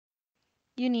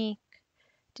Unique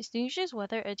distinguishes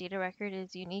whether a data record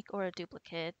is unique or a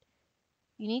duplicate.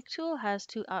 Unique tool has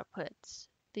two outputs,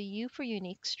 the U for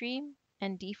unique stream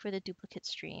and D for the duplicate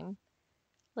stream.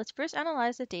 Let's first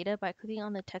analyze the data by clicking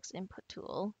on the text input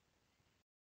tool.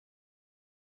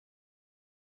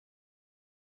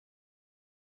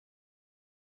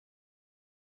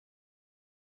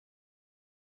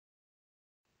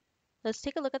 Let's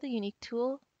take a look at the unique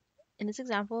tool. In this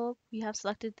example, we have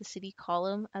selected the city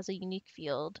column as a unique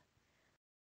field.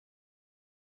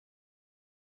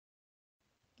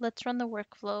 Let's run the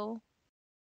workflow.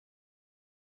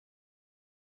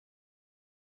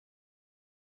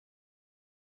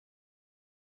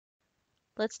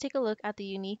 Let's take a look at the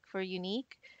unique for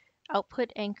unique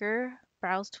output anchor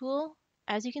browse tool.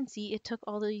 As you can see, it took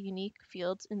all the unique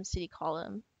fields in the city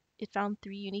column. It found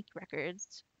 3 unique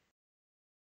records.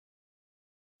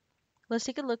 Let's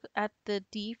take a look at the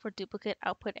D for duplicate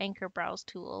output anchor browse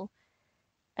tool.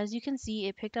 As you can see,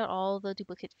 it picked out all the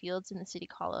duplicate fields in the city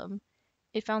column.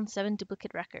 It found 7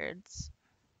 duplicate records.